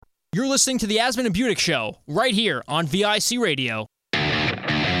You're listening to the Asman and Budick Show, right here on VIC Radio.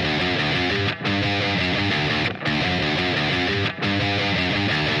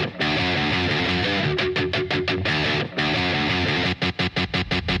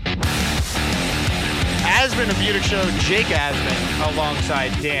 Asman and Budick Show, Jake Asman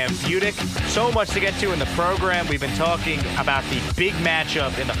alongside Dan Budick. So much to get to in the program. We've been talking about the big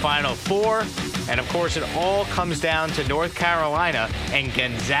matchup in the Final Four. And, of course, it all comes down to North Carolina and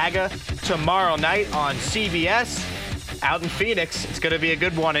Gonzaga tomorrow night on CBS out in Phoenix. It's going to be a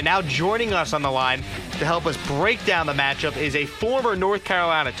good one. And now joining us on the line to help us break down the matchup is a former North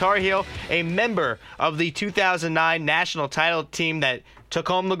Carolina Tar Heel, a member of the 2009 national title team that took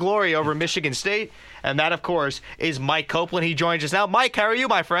home the glory over Michigan State. And that, of course, is Mike Copeland. He joins us now. Mike, how are you,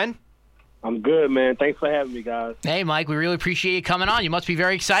 my friend? I'm good, man. Thanks for having me, guys. Hey, Mike, we really appreciate you coming on. You must be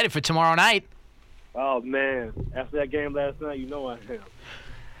very excited for tomorrow night. Oh, man. After that game last night, you know I am.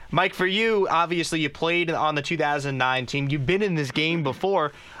 Mike, for you, obviously you played on the 2009 team. You've been in this game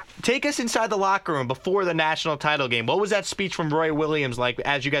before. Take us inside the locker room before the national title game. What was that speech from Roy Williams like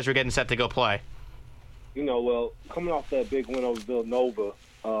as you guys were getting set to go play? You know, well, coming off that big win over Villanova,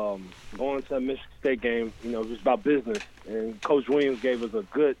 going to that Michigan State game, you know, it was about business. And Coach Williams gave us a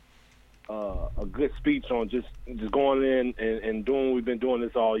good speech on just going in and doing what we've been doing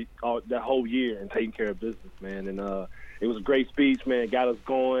this all that whole year and taking care of business, man. And it was a great speech, man. It got us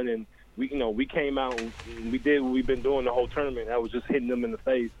going, and we came out and we did what we've been doing the whole tournament. That was just hitting them in the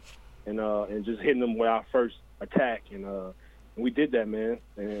face and just hitting them with our first attack. And we did that, man,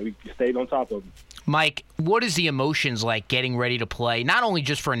 and we stayed on top of them. Mike, what is the emotions like getting ready to play, not only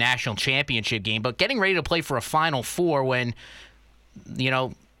just for a national championship game, but getting ready to play for a Final Four when, you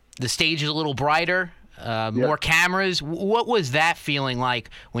know, the stage is a little brighter, more cameras? What was that feeling like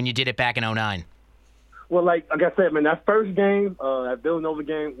when you did it back in 2009? Well, like I said, man, that first game, that Villanova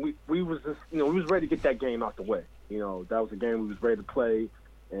game, we was just, you know, we was ready to get that game out the way. You know, that was a game we was ready to play,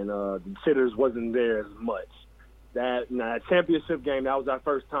 and the jitters wasn't there as much. That championship game, that was our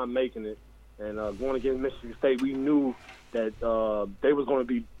first time making it, and going against Michigan State, we knew that they was going to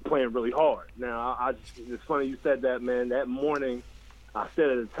be playing really hard. Now, it's funny you said that, man. That morning, I sat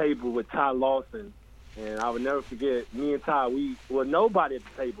at a table with Ty Lawson, and I would never forget, me and Ty, nobody at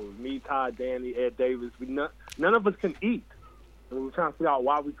the table. Me, Ty, Danny, Ed Davis, none of us can eat. And we were trying to figure out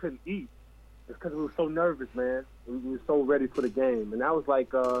why we couldn't eat. It's because we were so nervous, man. We were so ready for the game. And that was like,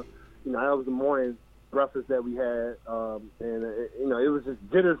 that was the morning breakfast that we had. It was just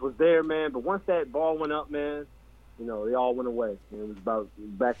jitters was there, man. But once that ball went up, man, you know, they all went away. And it was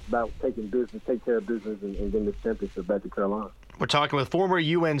about taking business, take care of business, and getting the championship back to Carolina. We're talking with former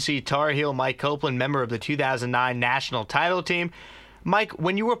UNC Tar Heel Mike Copeland, member of the 2009 national title team. Mike,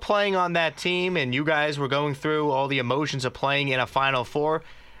 when you were playing on that team and you guys were going through all the emotions of playing in a Final Four,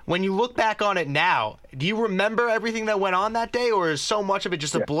 when you look back on it now, do you remember everything that went on that day, or is so much of it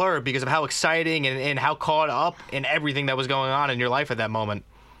just a blur because of how exciting and how caught up in everything that was going on in your life at that moment?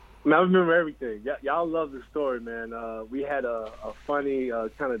 I remember everything. Y'all love the story, man. We had a funny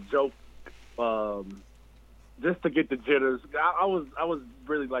kind of joke just to get the jitters. I was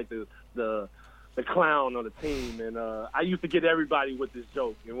really like the clown on the team, and I used to get everybody with this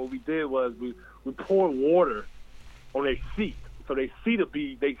joke. And what we did was we poured water on their seat, so they seat to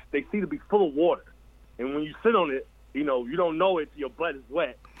be full of water. And when you sit on it, you know you don't know it till your butt is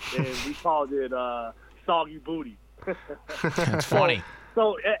wet. And we called it soggy booty. That's funny.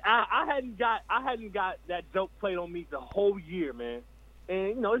 So I hadn't got that joke played on me the whole year, man. And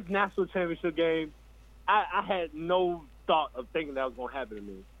you know it's national championship game. I had no thought of thinking that was going to happen to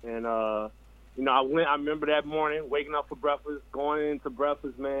me. And, I remember that morning, waking up for breakfast, going into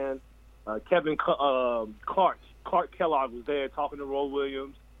breakfast, man. Kevin Clark Kellogg was there talking to Roy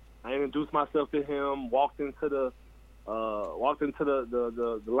Williams. I introduced myself to him, walked into the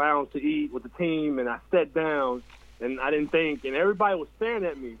lounge to eat with the team, and I sat down, and I didn't think, and everybody was staring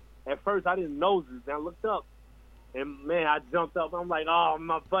at me. At first, I didn't know this, and I looked up. And, man, I jumped up. I'm like, oh,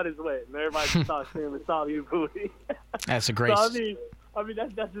 my butt is wet. And everybody just started screaming, sorry, booty. That's a great... So,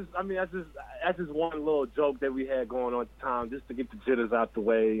 that's just one little joke that we had going on at the time, just to get the jitters out the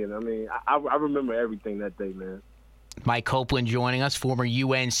way. And, I remember everything that day, man. Mike Copeland joining us, former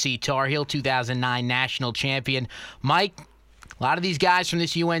UNC Tar Heel, 2009 national champion. Mike, a lot of these guys from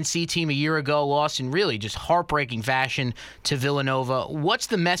this UNC team a year ago lost in really just heartbreaking fashion to Villanova. What's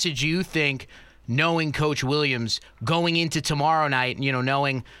the message you think, knowing Coach Williams going into tomorrow night, you know,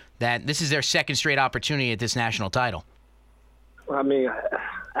 knowing that this is their second straight opportunity at this national title? Well,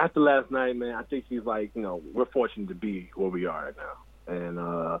 after last night, man, I think he's like, you know, we're fortunate to be where we are right now. And,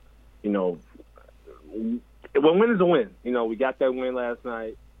 a win is a win. You know, we got that win last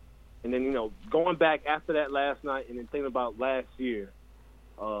night. And then, going back after that last night and then thinking about last year,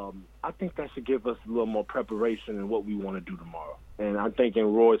 I think that should give us a little more preparation in what we want to do tomorrow. And I'm thinking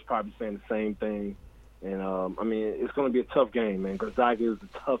Roy's probably saying the same thing. And, it's going to be a tough game, man. Gonzaga is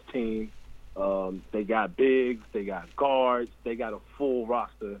a tough team. They got bigs, they got guards, they got a full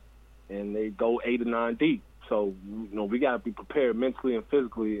roster, and they go 8 or 9 deep. So, we got to be prepared mentally and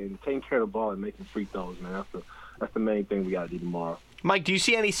physically and taking care of the ball and making free throws, man. That's the main thing we got to do tomorrow. Mike, do you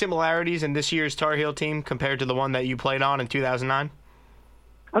see any similarities in this year's Tar Heel team compared to the one that you played on in 2009?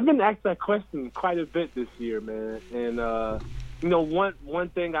 I've been asked that question quite a bit this year, man. And, one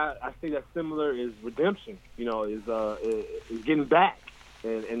thing I see that's similar is redemption, is getting back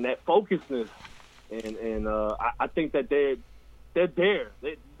and that focusedness. And I think that they're there.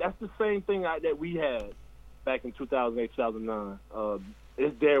 That's the same thing that we had back in 2008, 2009.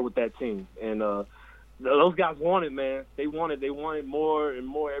 It's there with that team. And those guys want it, man. They want it more and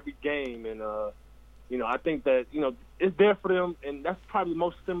more every game. And, I think that, it's there for them, and that's probably the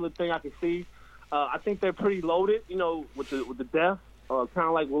most similar thing I can see. I think they're pretty loaded, with the depth, kind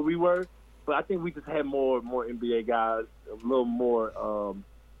of like where we were. But I think we just had more NBA guys, a little more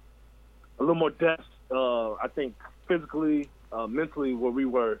depth. I think physically, mentally, where we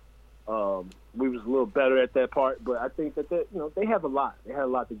were, we was a little better at that part. But I think that they have a lot. They had a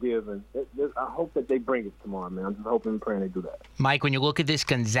lot to give, and I hope that they bring it tomorrow, man. I'm just hoping and praying they do that. Mike, when you look at this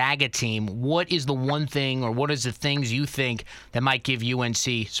Gonzaga team, what is the one thing or what is the things you think that might give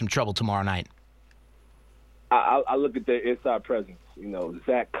UNC some trouble tomorrow night? I look at their inside presence.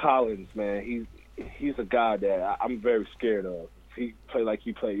 Zach Collins, man, he's a guy that I'm very scared of. If he played like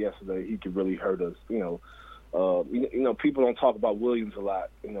he played yesterday, he could really hurt us. People don't talk about Williams a lot.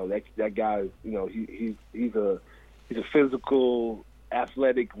 That guy. He's a physical,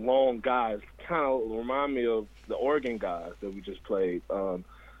 athletic, long guy. Kind of remind me of the Oregon guys that we just played.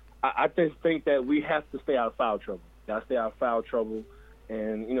 I just think that we have to stay out of foul trouble. Got to stay out of foul trouble.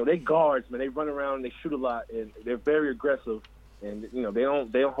 And they guards, man. They run around and they shoot a lot, and they're very aggressive, and they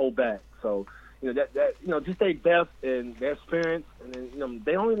don't hold back. So just their depth and their experience, and then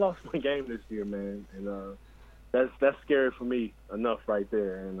they only lost one game this year, man, and that's scary for me enough right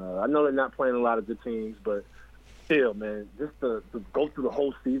there. And I know they're not playing a lot of good teams, but still, man, just to go through the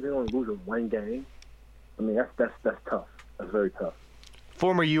whole season and lose one game, that's tough. That's very tough.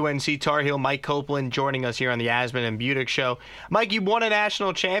 Former UNC Tar Heel Mike Copeland joining us here on the Asman and Budick Show. Mike, you won a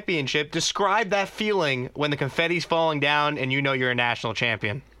national championship. Describe that feeling when the confetti's falling down and you're a national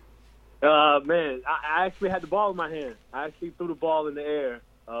champion. Man, I actually had the ball in my hand. I actually threw the ball in the air.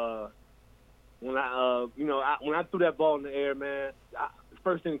 When I threw that ball in the air, man, the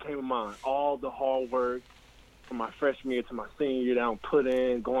first thing that came to mind, all the hard work from my freshman year to my senior year that I put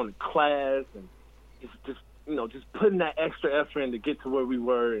in, going to class, and just putting that extra effort in to get to where we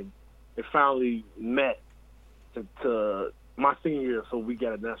were, and it finally met to my senior year, so we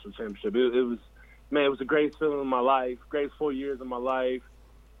got a national championship. It was the greatest feeling of my life, greatest 4 years of my life,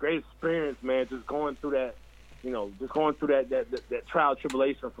 great experience, man, just going through that, that trial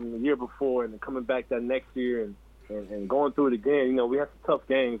tribulation from the year before and then coming back that next year and going through it again. We had some tough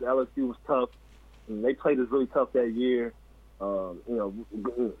games. LSU was tough, and they played us really tough that year.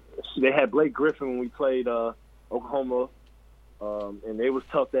 They had Blake Griffin when we played Oklahoma, and they was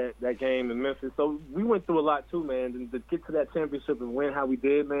tough that game in Memphis. So we went through a lot too, man. And to get to that championship and win how we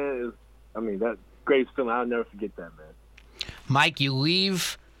did, man, that greatest feeling. I'll never forget that, man. Mike, you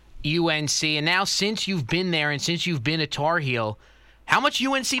leave UNC, and now since you've been there and since you've been a Tar Heel, how much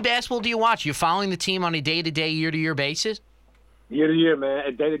UNC basketball do you watch? You're following the team on a day-to-day, year-to-year basis? Year-to-year,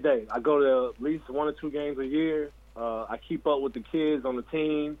 man, day-to-day. I go to at least 1 or 2 games a year. I keep up with the kids on the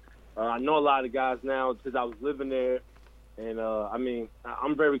team. I know a lot of guys now because I was living there. And,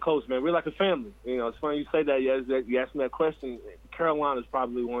 I'm very close, man. We're like a family. It's funny you say that. You asked me that question. Carolina's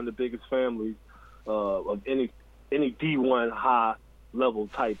probably one of the biggest families of any D1 high-level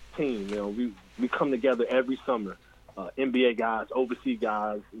type team. We come together every summer. NBA guys, overseas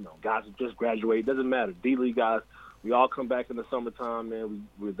guys, guys who just graduate. Doesn't matter. D-League guys. We all come back in the summertime, man.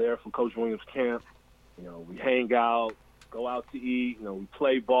 We're there for Coach Williams' camp. We hang out, go out to eat. We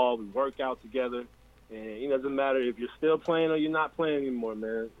play ball. We work out together. And it doesn't matter if you're still playing or you're not playing anymore,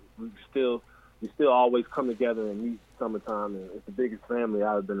 man. We still always come together and meet summertime. And it's the biggest family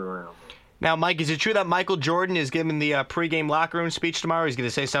I've been around. Now, Mike, is it true that Michael Jordan is giving the pregame locker room speech tomorrow? He's going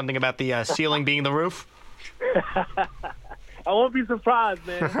to say something about the ceiling being the roof? I won't be surprised,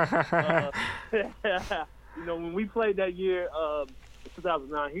 man. When we played that year,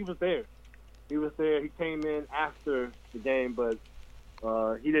 2009, he was there. He was there. He came in after the game, but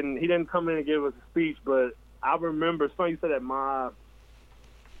he didn't come in and give us a speech. But I remember, it's funny you said that,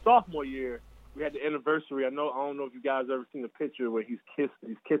 sophomore year, we had the anniversary. I don't know if you guys ever seen the picture where he's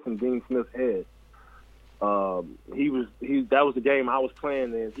kissing Dean Smith's head. That was the game I was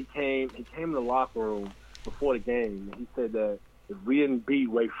playing in. He came in the locker room before the game, and he said that if we didn't beat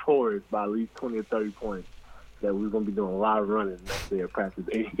Wake Forest by at least 20 or 30 points, that we were going to be doing a lot of running next day at practice.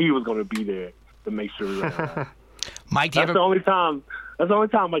 And he was going to be there to make sure we ran. Mike, That's the only time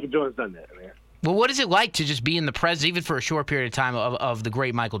Michael Jordan's done that, man. Well, what is it like to just be in the presence, even for a short period of time, of the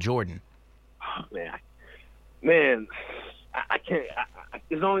great Michael Jordan? Oh, man, I can't.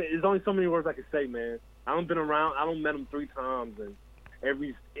 There's only so many words I can say, man. I don't met him 3 times, and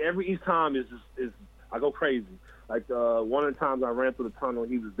each time is I go crazy. Like one of the times I ran through the tunnel,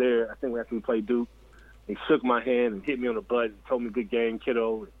 he was there. I think after we played Duke, he shook my hand and hit me on the butt and told me "good game,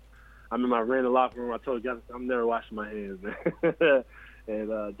 kiddo." I remember I ran in the locker room. I told you I'm never washing my hands, man.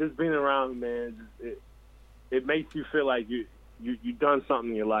 And just being around him, man, it makes you feel like you done something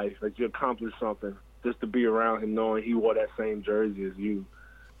in your life, like you accomplished something. Just to be around him, knowing he wore that same jersey as you,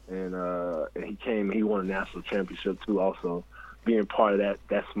 and he came and he won a national championship too. Also, being part of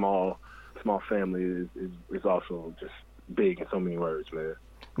that small family is also just big in so many words, man.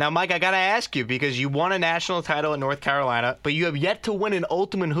 Now, Mike, I got to ask you, because you won a national title in North Carolina, but you have yet to win an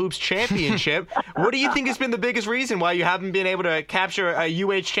Ultimate Hoops championship. What do you think has been the biggest reason why you haven't been able to capture a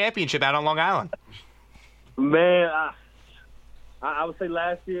UH championship out on Long Island? Man, I would say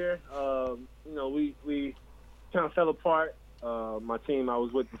last year, we kind of fell apart. My team I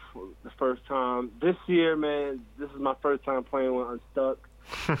was with the first time. This year, man, this is my first time playing with Unstuck.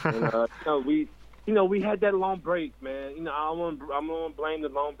 And, we had that long break, man. I'm gonna blame the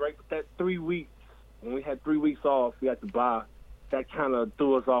long break, but that 3 weeks, when we had 3 weeks off, we had to bye. That kind of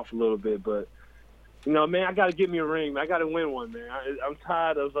threw us off a little bit. But, man, I got to get me a ring, man. I got to win one, man. I'm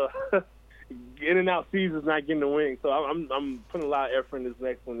tired of in and out seasons not getting the ring. So I'm putting a lot of effort in this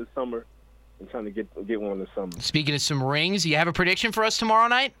next one this summer and trying to get one this summer. Speaking of some rings, you have a prediction for us tomorrow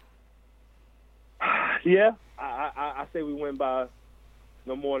night? Yeah, I say we win by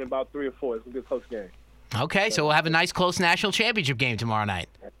no more than about 3 or 4. It's going to be a close game. Okay, so we'll have a nice close national championship game tomorrow night.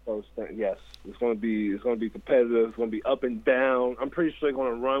 Yes, it's going to be competitive. It's going to be up and down. I'm pretty sure they're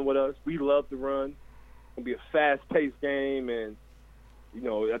going to run with us. We love to run. It's going to be a fast-paced game, and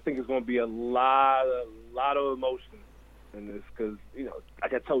I think it's going to be a lot of emotion in this because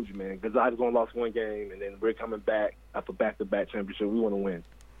like I told you, man, Gonzaga's only lost 1 game, and then we're coming back after back-to-back championship. We want to win.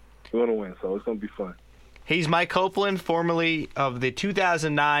 So it's going to be fun. He's Mike Copeland, formerly of the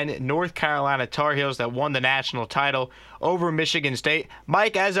 2009 North Carolina Tar Heels that won the national title over Michigan State.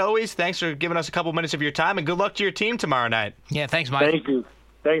 Mike, as always, thanks for giving us a couple minutes of your time, and good luck to your team tomorrow night. Yeah, thanks, Mike. Thank you.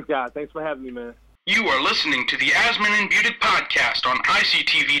 Thanks, guys. Thanks for having me, man. You are listening to the Asman and Budick podcast on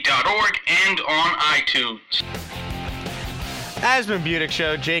ICTV.org and on iTunes. Asman Budick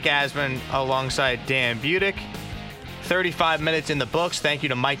Show, Jake Asman alongside Dan Budick. 35 minutes in the books. Thank you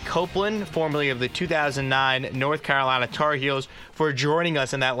to Mike Copeland, formerly of the 2009 North Carolina Tar Heels, for joining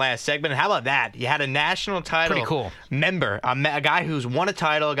us in that last segment. And how about that? You had a national title Pretty cool. member, a guy who's won a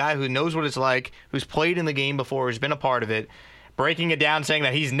title, a guy who knows what it's like, who's played in the game before, who's been a part of it, breaking it down, saying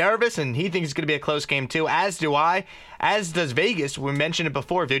that he's nervous and he thinks it's going to be a close game too, as do I, as does Vegas. We mentioned it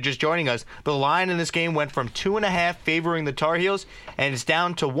before, if you're just joining us. The line in this game went from 2.5 favoring the Tar Heels, and it's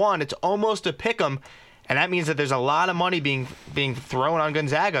down to 1. It's almost a pick 'em. And that means that there's a lot of money being thrown on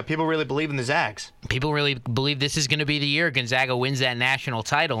Gonzaga. People really believe in the Zags. People really believe this is going to be the year Gonzaga wins that national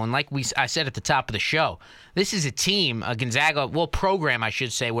title. And like I said at the top of the show, this is a team, a Gonzaga, program, I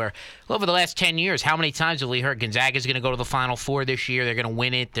should say, where over the last 10 years, how many times have we heard Gonzaga's going to go to the Final Four this year? They're going to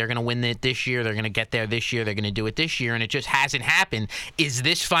win it. They're going to win it this year. They're going to get there this year. They're going to do it this year. And it just hasn't happened. Is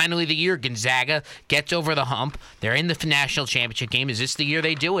this finally the year Gonzaga gets over the hump? They're in the national championship game. Is this the year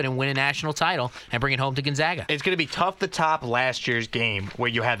they do it and win a national title and bring it home to Gonzaga? It's going to be tough to top last year's game where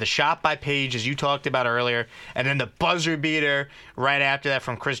you had the shot by Page, as you talked about earlier, and then the buzzer beater right after that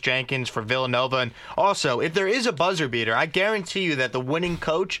from Chris Jenkins for Villanova. And also, if there is a buzzer beater, I guarantee you that the winning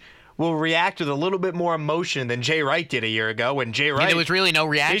coach will react with a little bit more emotion than Jay Wright did a year ago. When Jay Wright, there was really no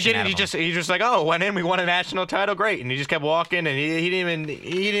reaction. He just like, oh, went in, we won a national title, great, and he just kept walking, and he didn't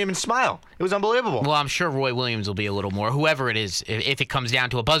even smile. It was unbelievable. Well, I'm sure Roy Williams will be a little more. Whoever it is, if it comes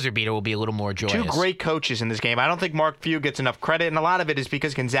down to a buzzer beater, will be a little more joyous. 2 great coaches in this game. I don't think Mark Few gets enough credit, and a lot of it is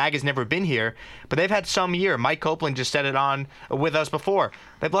because Gonzaga's never been here, but they've had some year. Mike Copeland just said it on with us before.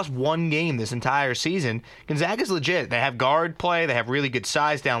 They've lost 1 game this entire season. Gonzaga's legit. They have guard play. They have really good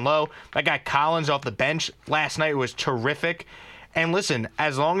size down low. That guy Collins off the bench last night was terrific. And listen,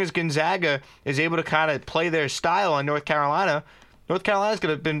 as long as Gonzaga is able to kind of play their style in North Carolina, North Carolina's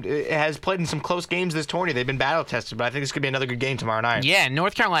has played in some close games this tourney. They've been battle tested, but I think this could be another good game tomorrow night. Yeah,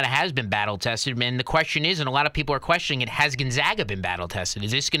 North Carolina has been battle tested, and the question is, and a lot of people are questioning it, has Gonzaga been battle tested?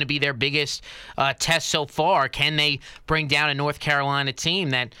 Is this going to be their biggest test so far? Can they bring down a North Carolina team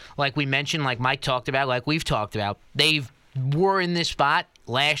that, like we mentioned, like Mike talked about, like we've talked about, they were in this spot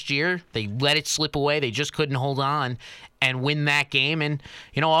last year. They let it slip away. They just couldn't hold on and win that game. And,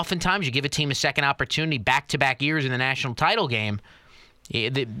 oftentimes you give a team a second opportunity back-to-back years in the national title game.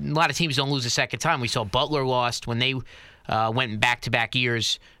 A lot of teams don't lose a second time. We saw Butler lost when they went back-to-back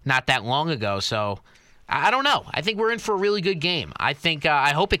years not that long ago. So I don't know. I think we're in for a really good game. I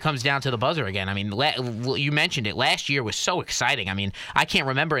hope it comes down to the buzzer again. I mean, you mentioned it. Last year was so exciting. I mean, I can't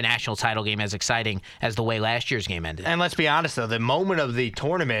remember a national title game as exciting as the way last year's game ended. And let's be honest, though, the moment of the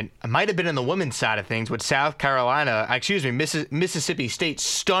tournament might have been in the women's side of things with Mississippi State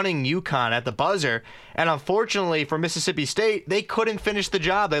stunning UConn at the buzzer. And unfortunately for Mississippi State, they couldn't finish the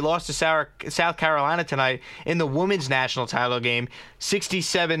job. They lost to South Carolina tonight in the women's national title game,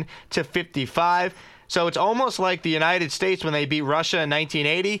 67-55. So it's almost like the United States when they beat Russia in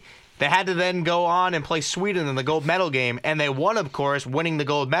 1980. They had to then go on and play Sweden in the gold medal game, and they won, of course, winning the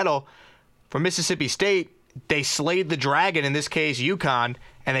gold medal. For Mississippi State, they slayed the dragon, in this case UConn,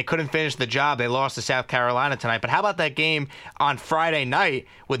 and they couldn't finish the job. They lost to South Carolina tonight. But how about that game on Friday night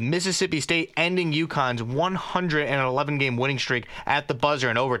with Mississippi State ending UConn's 111-game winning streak at the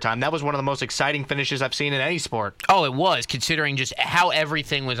buzzer in overtime? That was one of the most exciting finishes I've seen in any sport. Oh, it was, considering just how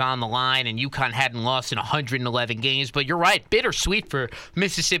everything was on the line, and UConn hadn't lost in 111 games. But you're right, bittersweet for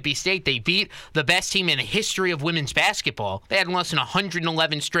Mississippi State. They beat the best team in the history of women's basketball. They hadn't lost in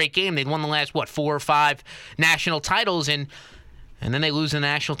 111 straight games. They'd won the last, 4 or 5 national titles, and then they lose the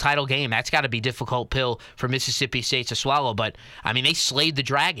national title game. That's got to be a difficult pill for Mississippi State to swallow. But, I mean, they slayed the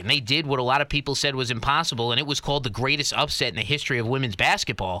dragon. They did what a lot of people said was impossible, and it was called the greatest upset in the history of women's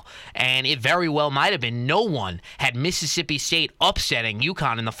basketball. And it very well might have been. No one had Mississippi State upsetting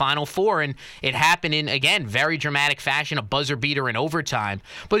UConn in the Final Four, and it happened in, again, very dramatic fashion, a buzzer beater in overtime.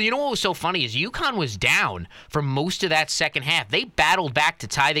 But you know what was so funny is UConn was down for most of that second half. They battled back to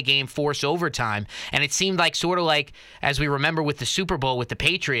tie the game, force overtime, and it seemed like sort of like, as we remember with the Super Bowl with the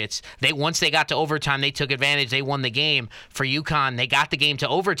Patriots, once they got to overtime, they took advantage. They won the game. For UConn, they got the game to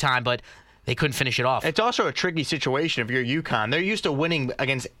overtime, but they couldn't finish it off. It's also a tricky situation if you're UConn. They're used to winning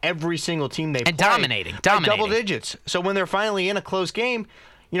against every single team they play. And dominating. Double digits. So when they're finally in a close game,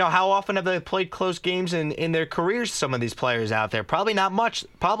 how often have they played close games in their careers, some of these players out there? Probably not much.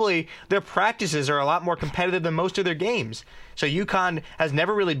 Probably their practices are a lot more competitive than most of their games. So UConn has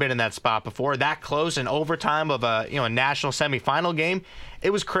never really been in that spot before, that close in overtime of a national semifinal game.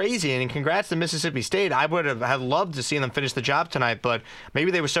 It was crazy, and congrats to Mississippi State. I would have had loved to see them finish the job tonight, but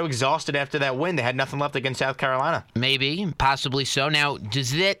maybe they were so exhausted after that win, they had nothing left against South Carolina. Maybe, possibly so. Now,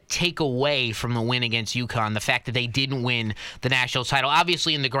 does that take away from the win against UConn, the fact that they didn't win the national title?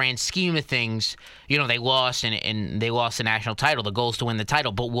 Obviously, in the grand scheme of things, they lost, and they lost the national title. The goal is to win the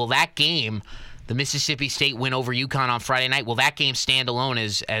title, but will that game, the Mississippi State win over UConn on Friday night, will that game stand alone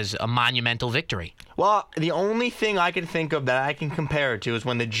as a monumental victory? Well, the only thing I can think of that I can compare it to is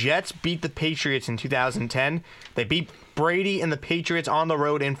when the Jets beat the Patriots in 2010. They beat Brady and the Patriots on the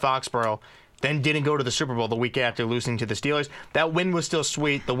road in Foxborough, then didn't go to the Super Bowl the week after losing to the Steelers. That win was still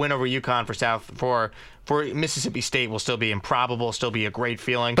sweet. The win over UConn for Mississippi State will still be improbable, still be a great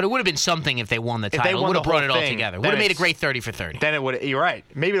feeling. But it would have been something if they won the title. It would have brought it all together. Would have made a great 30 for 30. Then it would. You're right.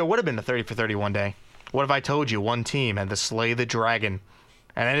 Maybe there would have been a 30 for 30 one day. What if I told you one team had to slay the dragon?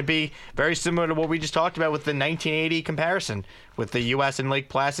 And then it'd be very similar to what we just talked about with the 1980 comparison, with the U.S. and Lake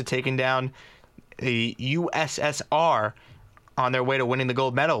Placid taking down the USSR on their way to winning the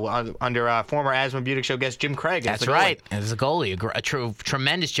gold medal under former Asthma Butic Show guest Jim Craig. That's right. As the goalie, a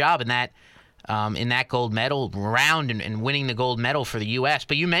tremendous job in that gold medal round and winning the gold medal for the U.S.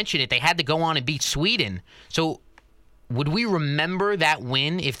 But you mentioned it; they had to go on and beat Sweden. So, would we remember that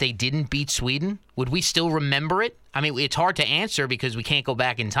win if they didn't beat Sweden? Would we still remember it? I mean, it's hard to answer because we can't go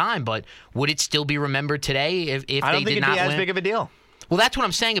back in time. But would it still be remembered today if they did not win? I don't think it'd be as big of a deal. Well, that's what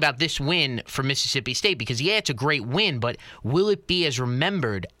I'm saying about this win for Mississippi State, because, yeah, it's a great win, but will it be as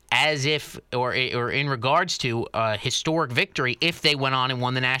remembered as if, or in regards to a historic victory if they went on and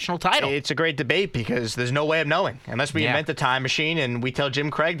won the national title? It's a great debate because there's no way of knowing unless we invent the time machine and we tell Jim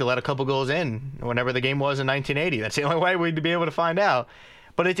Craig to let a couple goals in whenever the game was in 1980. That's the only way we'd be able to find out.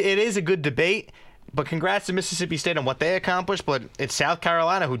 But it is a good debate. But congrats to Mississippi State on what they accomplished. But it's South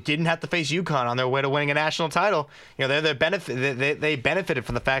Carolina who didn't have to face UConn on their way to winning a national title. They benefited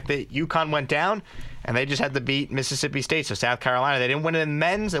from the fact that UConn went down, and they just had to beat Mississippi State. So South Carolina, they didn't win it in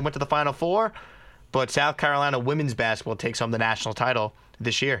men's. They went to the Final Four. but South Carolina women's basketball takes home the national title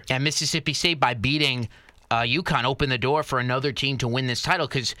this year. And Mississippi State, by beating UConn, opened the door for another team to win this title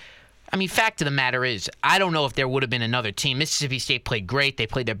because, fact of the matter is, I don't know if there would have been another team. Mississippi State played great. They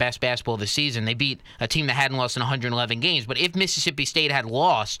played their best basketball of the season. They beat a team that hadn't lost in 111 games. But if Mississippi State had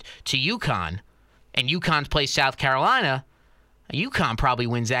lost to UConn and UConn's played South Carolina, UConn probably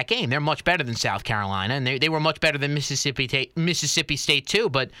wins that game. They're much better than South Carolina, and they were much better than Mississippi State too,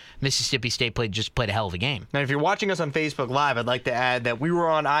 but Mississippi State played a hell of a game. Now, if you're watching us on Facebook Live, I'd like to add that we were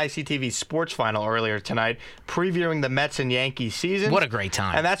on ICTV Sports Final earlier tonight, previewing the Mets and Yankees season. What a great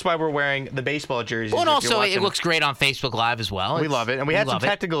time. And that's why we're wearing the baseball jerseys. Well, and also, it looks great on Facebook Live as well. We love it. And we had some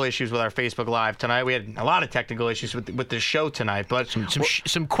technical issues with our Facebook Live tonight. We had a lot of technical issues with the show tonight. But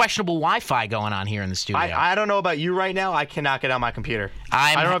some questionable Wi-Fi going on here in the studio. I don't know about you right now. I cannot get on my computer.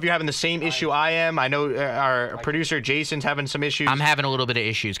 I don't know if you're having the same issue I am. I know our producer Jason's having some issues. I'm having a little bit of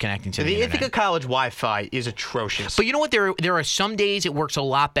issues connecting to the internet. Ithaca College Wi-Fi is atrocious. But you know what? There are some days it works a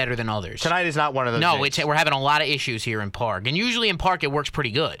lot better than others. Tonight is not one of those days. No, we're having a lot of issues here in Park. And usually in Park it works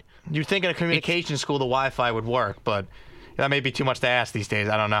pretty good. You'd think in a communication school the Wi-Fi would work, but that may be too much to ask these days.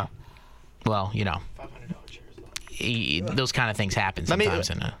 I don't know. Well, those kind of things happen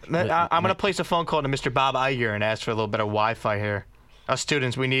sometimes. I'm going to place a phone call to Mr. Bob Iger and ask for a little bit of Wi-Fi here. Us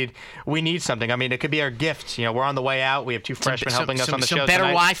students, we need something. It could be our gift. We're on the way out. We have two freshmen helping us on the show tonight. Some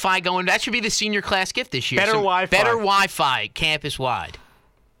better Wi-Fi going. That should be the senior class gift this year. Better Wi-Fi. Better Wi-Fi, campus-wide.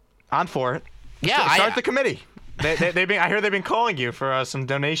 I'm for it. Yeah, start the committee. I hear they've been calling you for some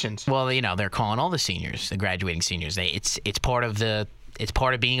donations. Well, they're calling all the seniors, the graduating seniors. It's part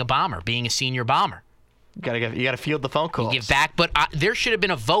of being a bomber, being a senior bomber. You gotta field the phone calls. You give back, but there should have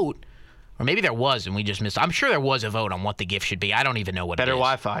been a vote. Or maybe there was, and we just missed. I'm sure there was a vote on what the gift should be. I don't even know what it is. Better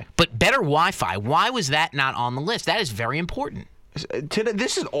Wi-Fi. But better Wi-Fi. Why was that not on the list? That is very important.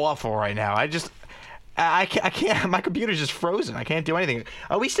 This is awful right now. I can't. My computer's just frozen. I can't do anything.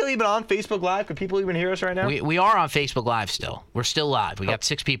 Are we still even on Facebook Live? Can people even hear us right now? We are on Facebook Live still. We're still live. We got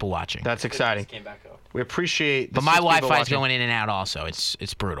 6 people watching. That's exciting. We appreciate. But my Wi-Fi is going in and out also.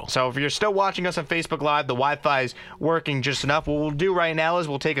 It's brutal. So if you're still watching us on Facebook Live, the Wi-Fi is working just enough. What we'll do right now is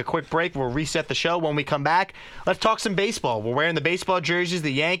we'll take a quick break. We'll reset the show. When we come back, let's talk some baseball. We're wearing the baseball jerseys. The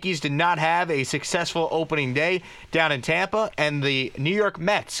Yankees did not have a successful opening day down in Tampa, and the New York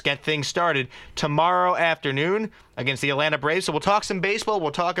Mets get things started tomorrow afternoon against the Atlanta Braves. So we'll talk some baseball.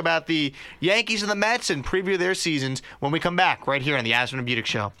 We'll talk about the Yankees and the Mets and preview their seasons when we come back right here on the Asman and Budick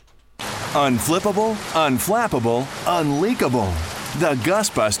Show. Unflippable, unflappable, unleakable. The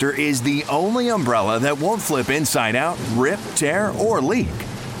Gusbuster is the only umbrella that won't flip inside out, rip, tear, or leak.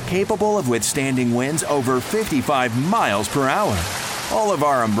 Capable of withstanding winds over 55 miles per hour. All of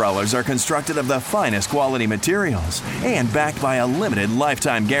our umbrellas are constructed of the finest quality materials and backed by a limited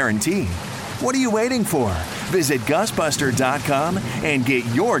lifetime guarantee. What are you waiting for? Visit GusBuster.com and get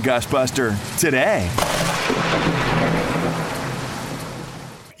your Gusbuster today.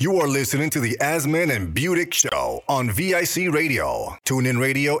 You are listening to the Asman and Budick Show on VIC Radio. Tune in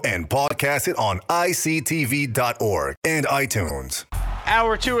radio and podcast it on ICTV.org and iTunes.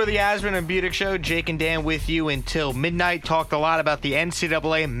 Hour 2 of the Asman and Budick Show. Jake and Dan with you until midnight. Talked a lot about the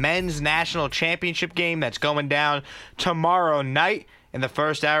NCAA Men's National Championship game that's going down tomorrow night in the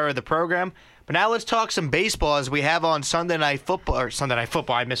first hour of the program. But now let's talk some baseball as we have on Sunday Night Football.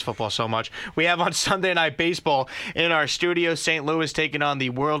 I miss football so much. We have on Sunday Night Baseball in our studio, St. Louis taking on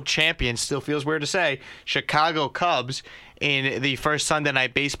the world champions, still feels weird to say, Chicago Cubs in the first Sunday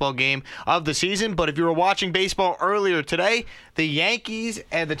Night Baseball game of the season. But if you were watching baseball earlier today, the Yankees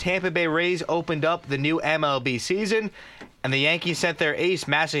and the Tampa Bay Rays opened up the new MLB season. And the Yankees sent their ace,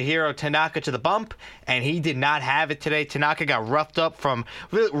 Masahiro Tanaka, to the bump, and he did not have it today. Tanaka got roughed up from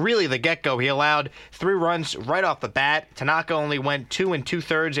really the get-go. He allowed 3 runs right off the bat. Tanaka only went 2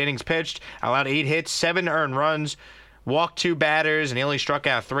 2/3 innings pitched, allowed 8 hits, 7 earned runs, walked 2 batters, and he only struck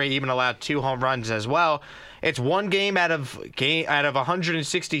out 3, even allowed 2 home runs as well. It's one game out of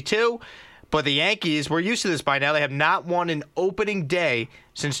 162. But the Yankees, we're used to this by now. They have not won an opening day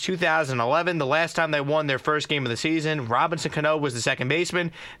since 2011. The last time they won their first game of the season, Robinson Cano was the second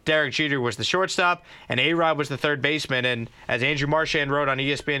baseman, Derek Jeter was the shortstop, and A-Rod was the third baseman. And as Andrew Marchand wrote on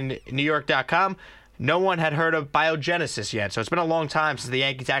ESPNNewYork.com, no one had heard of biogenesis yet. So it's been a long time since the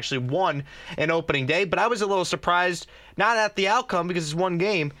Yankees actually won an opening day. But I was a little surprised, not at the outcome because it's one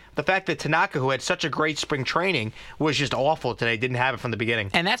game, the fact that Tanaka, who had such a great spring training, was just awful today, didn't have it from the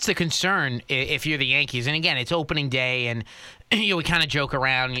beginning. And that's the concern if you're the Yankees. And again, it's opening day, and we kind of joke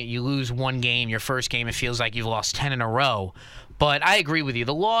around. You lose one game, your first game, it feels like you've lost 10 in a row. But I agree with you.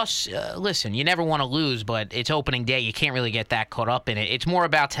 The loss, listen, you never want to lose, but it's opening day. You can't really get that caught up in it. It's more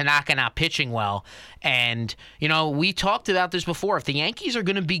about Tanaka not pitching well. And, we talked about this before. If the Yankees are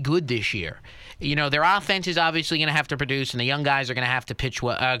going to be good this year, their offense is obviously going to have to produce, and the young guys are going to have to pitch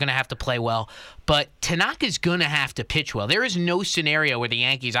well, going to have to play well. But Tanaka's going to have to pitch well. There is no scenario where the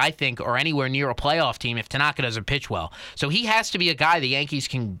Yankees, I think, are anywhere near a playoff team if Tanaka doesn't pitch well. So he has to be a guy the Yankees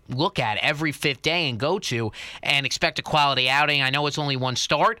can look at every fifth day and go to and expect a quality outing. I know it's only one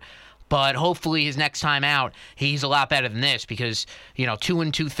start, but hopefully his next time out, he's a lot better than this because, 2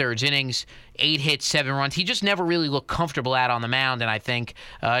 2/3 innings, 8 hits, 7 runs. He just never really looked comfortable out on the mound, and I think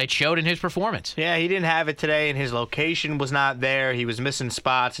it showed in his performance. Yeah, he didn't have it today, and his location was not there. He was missing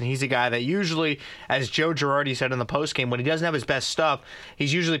spots, and he's a guy that usually, as Joe Girardi said in the postgame, when he doesn't have his best stuff,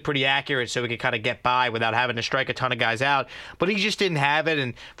 he's usually pretty accurate so he can kind of get by without having to strike a ton of guys out. But he just didn't have it,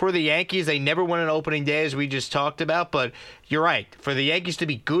 and for the Yankees, they never won an opening day, as we just talked about, but you're right. For the Yankees to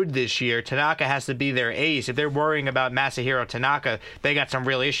be good this year, Tanaka has to be their ace. If they're worrying about Masahiro Tanaka, they got some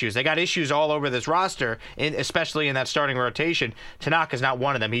real issues. They got issues all over this roster, especially in that starting rotation. Tanaka's not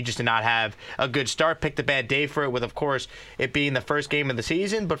one of them. He just did not have a good start. Picked a bad day for it with, of course, it being the first game of the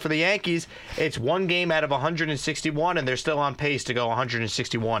season. But for the Yankees, it's one game out of 161, and they're still on pace to go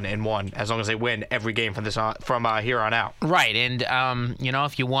 161-1 as long as they win every game from here on out. Right, and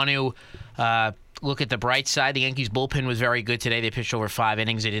if you want to look at the bright side, the Yankees bullpen was very good today. They pitched over 5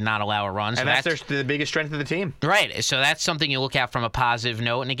 innings. They did not allow a run. So and that's the biggest strength of the team. Right. So that's something you look at from a positive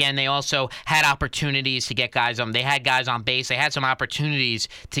note. And again, they also had opportunities to get guys on. They had guys on base. They had some opportunities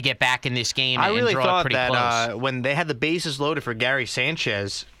to get back in this game and draw it pretty close. I really thought that when they had the bases loaded for Gary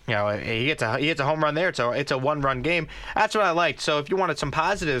Sanchez, he gets a home run there. It's a 1-run game. That's what I liked. So if you wanted some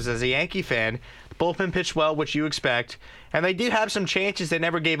positives as a Yankee fan, the bullpen pitched well, which you expect. And they did have some chances they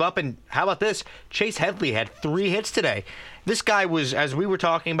never gave up. And how about this? Chase Headley had 3 hits today. This guy was, as we were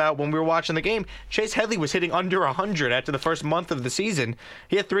talking about when we were watching the game, Chase Headley was hitting under 100 after the first month of the season.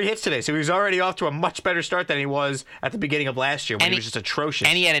 He had 3 hits today, so he was already off to a much better start than he was at the beginning of last year when he was just atrocious.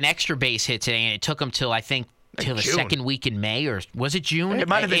 And he had an extra base hit today, and it took him till, I think, till the second week in May, or was it June? It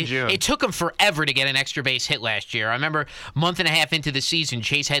might have been June. It took him forever to get an extra base hit last year. I remember a month and a half into the season,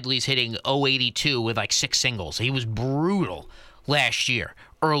 Chase Headley's hitting .082 with like 6 singles. He was brutal last year,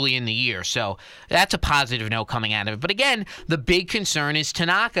 early in the year. So that's a positive note coming out of it. But again, the big concern is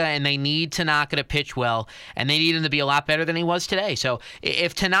Tanaka, and they need Tanaka to pitch well, and they need him to be a lot better than he was today. So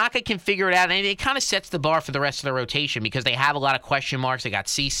if Tanaka can figure it out, and it kind of sets the bar for the rest of the rotation because they have a lot of question marks. They got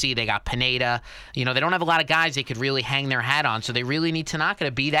CC, they got Pineda. They don't have a lot of guys they could really hang their hat on. So they really need Tanaka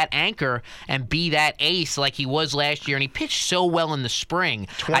to be that anchor and be that ace like he was last year. And he pitched so well in the spring.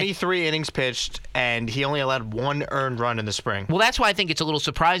 23 innings pitched, and he only allowed 1 earned run in the spring. Well, that's why I think it's a little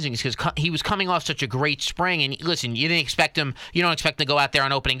surprising, because he was coming off such a great spring. And listen, you don't expect him to go out there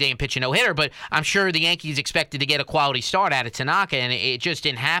on opening day and pitch a no-hitter, but I'm sure the Yankees expected to get a quality start out of Tanaka, and it just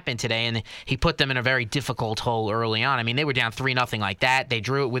didn't happen today. And he put them in a very difficult hole early on. I mean, they were down 3-0 like that. They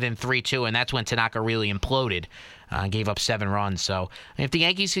drew it within 3-2, and that's when Tanaka really imploded. Gave up 7 runs. So if the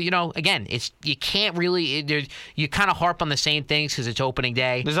Yankees, again, you can't really, you kind of harp on the same things because it's opening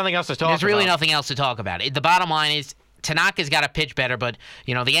day. There's nothing else to talk about. There's really nothing else to talk about. The bottom line is Tanaka's got to pitch better, but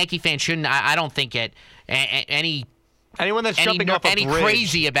the Yankee fans shouldn't. I don't think anyone that's jumping off a bridge,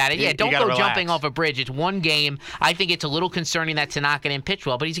 crazy about it. Don't go relax. Jumping off a bridge. It's one game. I think it's a little concerning that Tanaka didn't pitch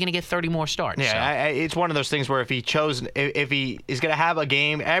well, but he's going to get 30 more starts. Yeah, it's one of those things where if he is going to have a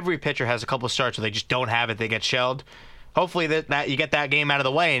game, every pitcher has a couple of starts where they just don't have it. They get shelled. Hopefully that you get that game out of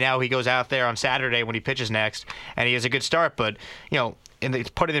the way. Now he goes out there on Saturday when he pitches next, and he has a good start. But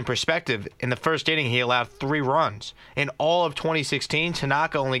to put it in perspective, in the first inning he allowed 3 runs. In all of 2016,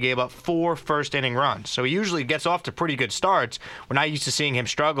 Tanaka only gave up 4 first-inning runs. So he usually gets off to pretty good starts. We're not used to seeing him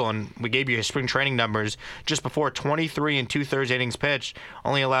struggle, and we gave you his spring training numbers. Just before 23 2/3 innings pitched,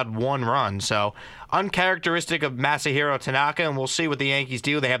 only allowed 1 run. So uncharacteristic of Masahiro Tanaka, and we'll see what the Yankees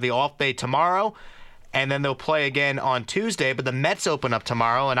do. They have the off day tomorrow, and then they'll play again on Tuesday. But the Mets open up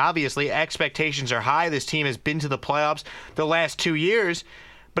tomorrow, and obviously expectations are high. This team has been to the playoffs the last 2 years,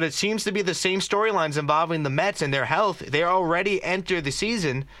 but it seems to be the same storylines involving the Mets and their health. They already entered the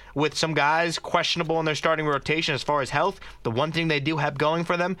season with some guys questionable in their starting rotation as far as health. The one thing they do have going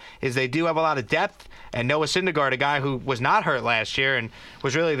for them is they do have a lot of depth. And Noah Syndergaard, a guy who was not hurt last year and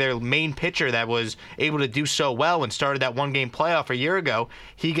was really their main pitcher that was able to do so well and started that 1-game playoff a year ago,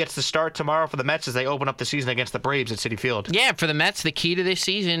 he gets to start tomorrow for the Mets as they open up the season against the Braves at Citi Field. Yeah, for the Mets, the key to this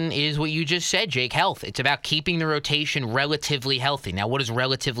season is what you just said, Jake, health. It's about keeping the rotation relatively healthy. Now, what does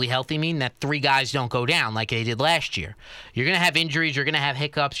relatively relatively healthy mean that 3 guys don't go down like they did last year. You're going to have injuries. You're going to have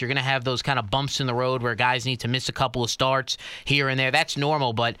hiccups. You're going to have those kind of bumps in the road where guys need to miss a couple of starts here and there. That's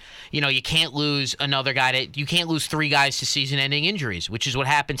normal, but, you can't lose another guy. You can't lose 3 guys to season-ending injuries, which is what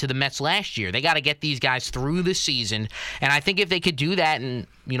happened to the Mets last year. They got to get these guys through the season, and I think if they could do that and,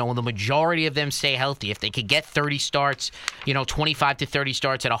 the majority of them stay healthy, if they could get 30 starts, 25 to 30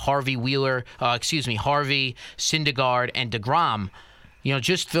 starts at a Harvey, Syndergaard, and DeGrom,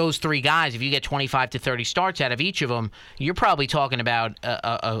 just those 3 guys, if you get 25 to 30 starts out of each of them, you're probably talking about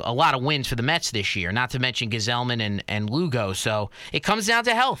a lot of wins for the Mets this year, not to mention Gesellman and Lugo. So it comes down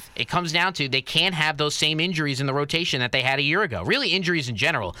to health. It comes down to they can't have those same injuries in the rotation that they had a year ago. Really, injuries in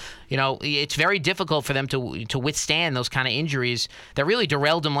general. It's very difficult for them to withstand those kind of injuries that really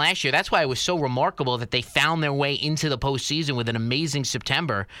derailed them last year. That's why it was so remarkable that they found their way into the postseason with an amazing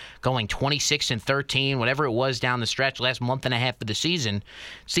September, going 26-13, whatever it was down the stretch, last month and a half of the season.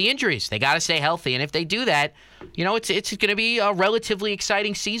 It's the injuries. They got to stay healthy, and if they do that, it's going to be a relatively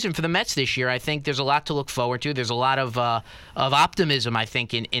exciting season for the Mets this year. I think there's a lot to look forward to. There's a lot of optimism, I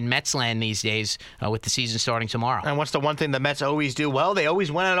think, in Mets land these days with the season starting tomorrow. And what's the one thing the Mets always do well? They always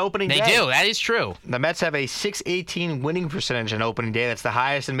win on opening day. They do. That is true. The Mets have a .618 winning percentage on opening day. That's the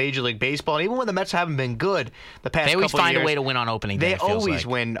highest in Major League Baseball. And even when the Mets haven't been good the past couple of years, they always find a way to win on opening day. They always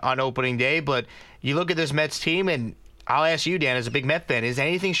win on opening day. But you look at this Mets team, and I'll ask you, Dan, as a big Met fan, is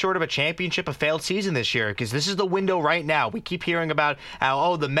anything short of a championship a failed season this year? Because this is the window right now. We keep hearing about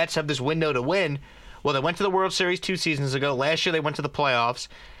how, the Mets have this window to win. Well, they went to the World Series 2 seasons ago. Last year they went to the playoffs.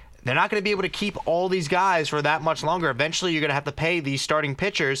 They're not going to be able to keep all these guys for that much longer. Eventually, you're going to have to pay these starting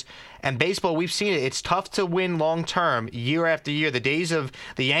pitchers. And baseball, we've seen it. It's tough to win long-term, year after year. The days of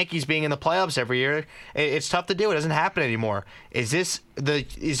the Yankees being in the playoffs every year, it's tough to do. It doesn't happen anymore. Is this the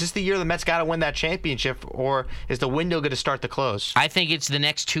year the Mets got to win that championship, or is the window going to start to close? I think it's the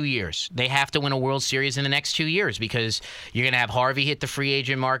next 2 years. They have to win a World Series in the next 2 years because you're going to have Harvey hit the free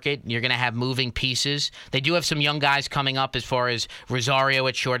agent market. You're going to have moving pieces. They do have some young guys coming up as far as Rosario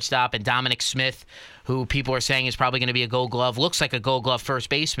at shortstop and Dominic Smith, who people are saying is probably going to be a Gold Glove, looks like a Gold Glove first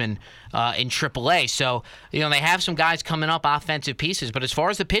baseman in AAA. So, they have some guys coming up, offensive pieces. But as far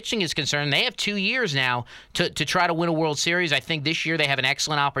as the pitching is concerned, they have 2 years now to try to win a World Series. I think this year they have an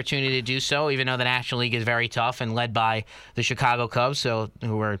excellent opportunity to do so, even though the National League is very tough and led by the Chicago Cubs,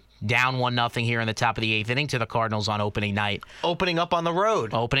 who are down 1-0 here in the top of the 8th inning to the Cardinals on opening night. Opening up on the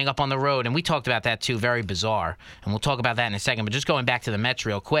road. And we talked about that too. Very bizarre. And we'll talk about that in a second. But just going back to the Mets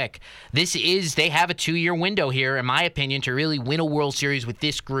real quick, they have a 2-year window here, in my opinion, to really win a World Series with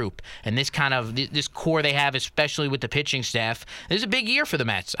this group and this core they have, especially with the pitching staff. This is a big year for the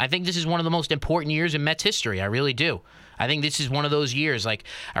Mets. I think this is one of the most important years in Mets history. I really do. I think this is one of those years. Like,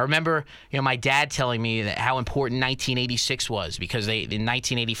 I remember, my dad telling me that how important 1986 was because in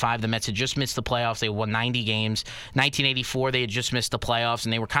 1985 the Mets had just missed the playoffs. They won 90 games. 1984 they had just missed the playoffs,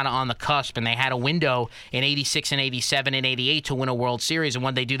 and they were kind of on the cusp, and they had a window in 86 and 87 and 88 to win a World Series, and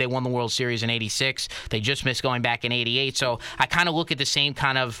when they do, they won the World Series in 86. They just missed going back in 88. So I kind of look at the same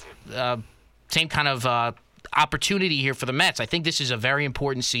kind of opportunity here for the Mets. I think this is a very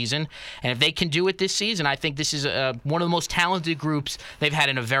important season, and if they can do it this season, I think this is one of the most talented groups they've had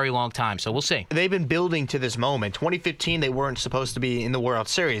in a very long time, so we'll see. They've been building to this moment. 2015, they weren't supposed to be in the World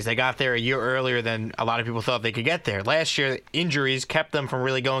Series. They got there a year earlier than a lot of people thought they could get there. Last year, injuries kept them from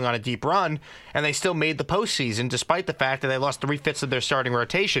really going on a deep run, and they still made the postseason despite the fact that they lost 3/5 of their starting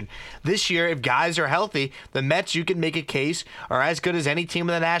rotation. This year, if guys are healthy, the Mets, you can make a case, are as good as any team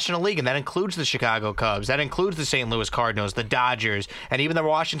in the National League, and that includes the Chicago Cubs. That includes the St. Louis Cardinals, the Dodgers, and even the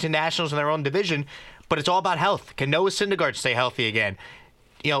Washington Nationals in their own division. But it's all about health. Can Noah Syndergaard stay healthy again?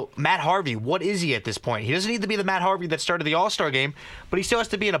 Matt Harvey, what is he at this point? He doesn't need to be the Matt Harvey that started the All-Star game, but he still has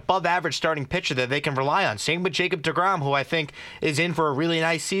to be an above-average starting pitcher that they can rely on. Same with Jacob deGrom, who I think is in for a really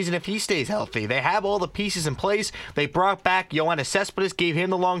nice season if he stays healthy. They have all the pieces in place. They brought back Yoenis Cespedes, gave him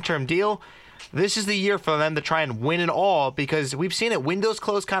the long-term deal. This is the year for them to try and win it all because we've seen it. Windows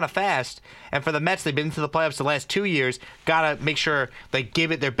close kind of fast. And for the Mets, they've been to the playoffs the last 2 years. Got to make sure they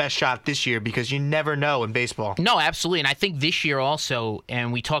give it their best shot this year because you never know in baseball. No, absolutely. And I think this year also,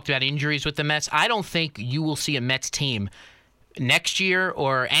 and we talked about injuries with the Mets, I don't think you will see a Mets team next year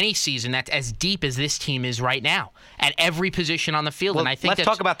or any season that's as deep as this team is right now at every position on the field. Well, and I think let's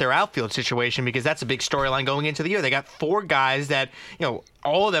talk about their outfield situation because that's a big storyline going into the year. They got 4 guys that,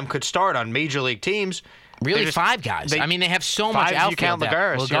 all of them could start on major league teams. Really, 5 guys. They have so much outfield. You count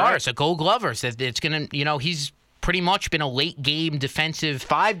Lagares. Lagares, a Gold Glover. It's going to, he's pretty much been a late game defensive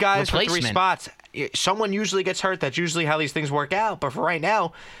 5 guys for 3 replacement. spots. Someone usually gets hurt. That's usually how these things work out. But for right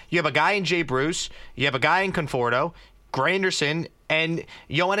now, you have a guy in Jay Bruce. You have a guy in Conforto, Granderson, And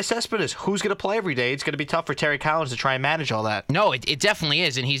Yoenis Cespedes, who's going to play every day? It's going to be tough for Terry Collins to try and manage all that. No, it definitely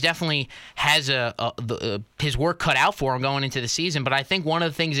is, and he definitely has his work cut out for him going into the season. But I think one of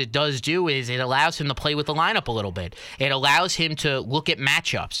the things it does do is it allows him to play with the lineup a little bit. It allows him to look at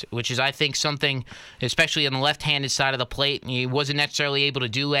matchups, which is, I think, something, especially on the left-handed side of the plate, he wasn't necessarily able to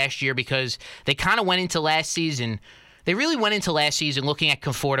do last year because they kind of went into last season. They really went into last season looking at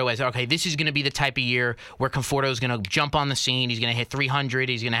Conforto as, okay, this is going to be the type of year where Conforto is going to jump on the scene. He's going to hit 300.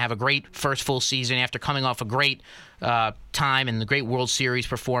 He's going to have a great first full season after coming off a great time and the great World Series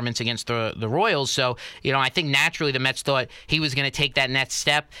performance against the Royals. So, I think naturally the Mets thought he was going to take that next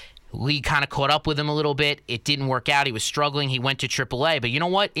step. Lee kind of caught up with him a little bit. It didn't work out. He was struggling. He went to AAA. But you know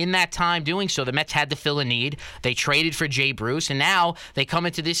what? In that time doing so, the Mets had to fill a need. They traded for Jay Bruce, and now they come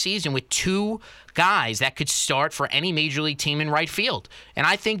into this season with two guys that could start for any major league team in right field. And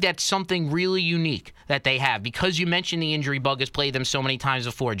I think that's something really unique that they have. Because you mentioned the injury bug has played them so many times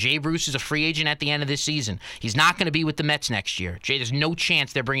before. Jay Bruce is a free agent at the end of this season. He's not going to be with the Mets next year. There's no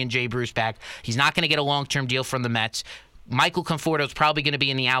chance they're bringing Jay Bruce back. He's not going to get a long-term deal from the Mets. Michael Conforto is probably going to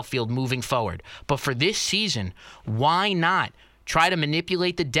be in the outfield moving forward. But for this season, why not try to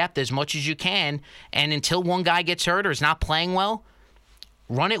manipulate the depth as much as you can, and until one guy gets hurt or is not playing well,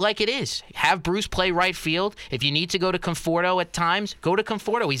 run it like it is. Have Bruce play right field. If you need to go to Conforto at times, go to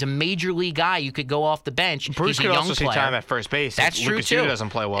Conforto. He's a major league guy. You could go off the bench. Bruce He's a could young also see player. time at first base. That's true, Lucas too. Duda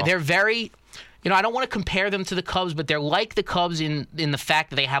doesn't play well. They're very... I don't want to compare them to the Cubs, but they're like the Cubs in the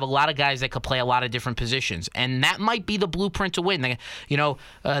fact that they have a lot of guys that could play a lot of different positions. And that might be the blueprint to win.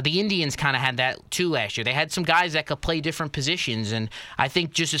 The Indians kind of had that too last year. They had some guys that could play different positions. And I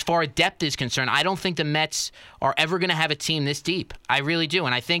think just as far as depth is concerned, I don't think the Mets are ever going to have a team this deep. I really do.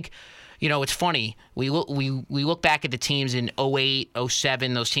 And I think... it's funny. We look back at the teams in 08,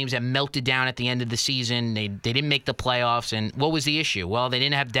 07. Those teams that melted down at the end of the season. They didn't make the playoffs. And what was the issue? Well, they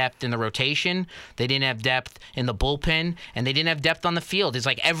didn't have depth in the rotation. They didn't have depth in the bullpen. And they didn't have depth on the field. It's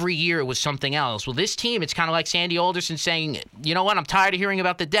like every year it was something else. Well, this team, it's kind of like Sandy Alderson saying, you know what, I'm tired of hearing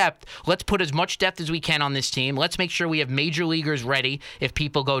about the depth. Let's put as much depth as we can on this team. Let's make sure we have major leaguers ready if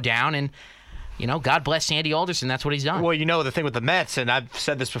people go down. And God bless Sandy Alderson. That's what he's done. Well, the thing with the Mets, and I've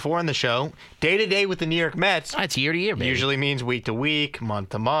said this before on the show, day-to-day with the New York Mets. It's year to year, baby. Usually means week to week, month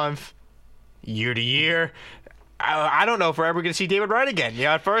to month, year to year. I don't know if we're ever going to see David Wright again.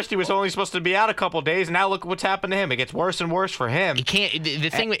 At first he was only supposed to be out a couple of days, and now look what's happened to him. It gets worse and worse for him. He can't. The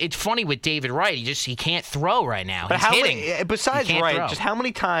thing, it's funny with David Wright. He can't throw right now. But He's hitting. Besides Wright, just how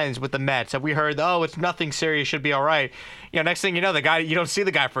many times with the Mets have we heard, it's nothing serious, should be all right. Next thing you know, the guy, you don't see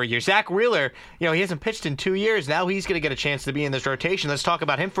the guy for a year. Zach Wheeler, he hasn't pitched in 2 years. Now he's going to get a chance to be in this rotation. Let's talk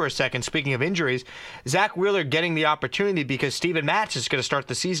about him for a second. Speaking of injuries, Zach Wheeler getting the opportunity because Steven Matz is going to start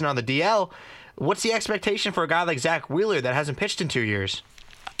the season on the DL. What's the expectation for a guy like Zach Wheeler that hasn't pitched in 2 years?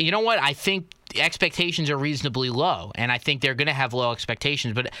 You know what? I think the expectations are reasonably low, and I think they're going to have low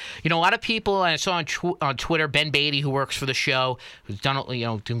expectations. But a lot of people, and I saw on Twitter, Ben Beatty, who works for the show, who's done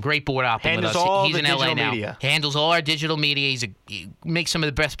doing great board opping with us. He's in LA now. Media. Handles all our digital media. He makes some of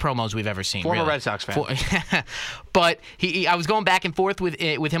the best promos we've ever seen. Former really. Red Sox fan. But I was going back and forth with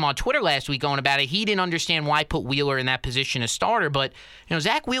him on Twitter last week going about it. He didn't understand why put Wheeler in that position as starter. But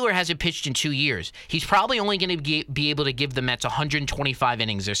Zach Wheeler hasn't pitched in 2 years. He's probably only going to be able to give the Mets 125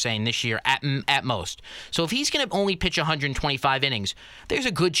 innings. They're saying this year at most. So if he's going to only pitch 125 innings, there's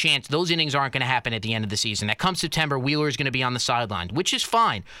a good chance those innings aren't going to happen at the end of the season. That come September, Wheeler is going to be on the sideline, which is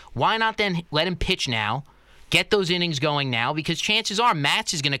fine. Why not then let him pitch now? Get those innings going now, because chances are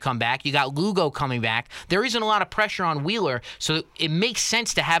Matz is going to come back. You got Lugo coming back. There isn't a lot of pressure on Wheeler, so it makes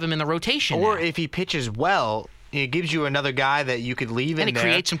sense to have him in the rotation. Or now. If he pitches well, it gives you another guy that you could leave in there. And it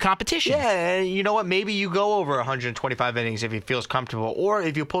creates some competition. Yeah, and you know what? Maybe you go over 125 innings if he feels comfortable. Or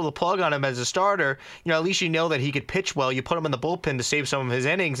if you pull the plug on him as a starter, at least you know that he could pitch well. You put him in the bullpen to save some of his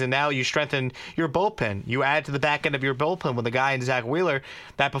innings, and now you strengthen your bullpen. You add to the back end of your bullpen with a guy in Zach Wheeler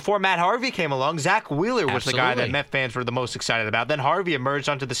that before Matt Harvey came along, Zach Wheeler was the guy that Met fans were the most excited about. Then Harvey emerged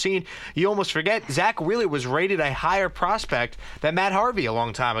onto the scene. You almost forget Zach Wheeler was rated a higher prospect than Matt Harvey a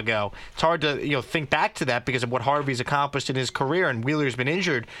long time ago. It's hard to think back to that because of what Harvey's accomplished in his career, and Wheeler's been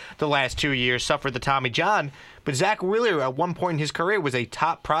injured the last 2 years, suffered the Tommy John. But Zach Wheeler, at one point in his career, was a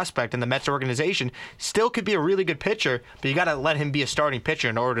top prospect in the Mets organization. Still could be a really good pitcher, but you got to let him be a starting pitcher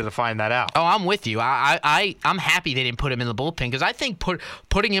in order to find that out. Oh, I'm with you. I'm happy they didn't put him in the bullpen, because I think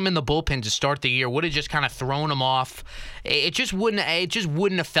putting him in the bullpen to start the year would have just kind of thrown him off. It just wouldn't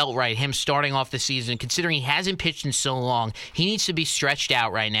have felt right, him starting off the season, considering he hasn't pitched in so long. He needs to be stretched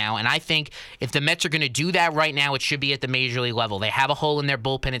out right now, and I think if the Mets are going to do that right right now it should be at the major league level. They have a hole in their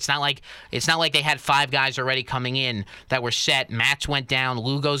bullpen. It's not like they had 5 guys already coming in that were set. Matz went down.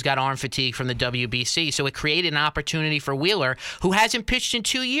 Lugo's got arm fatigue from the WBC. So it created an opportunity for Wheeler, who hasn't pitched in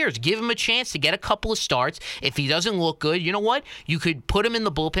 2 years. Give him a chance to get a couple of starts. If he doesn't look good, you know what? You could put him in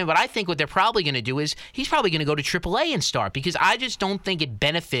the bullpen, but I think what they're probably going to do is he's probably going to go to AAA and start, because I just don't think it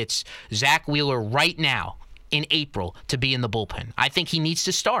benefits Zach Wheeler right now in April to be in the bullpen. I think he needs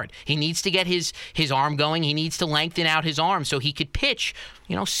to start. He needs to get his arm going. He needs to lengthen out his arm so he could pitch,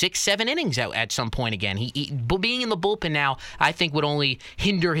 6-7 innings at some point again. Being in the bullpen now, I think, would only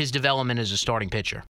hinder his development as a starting pitcher.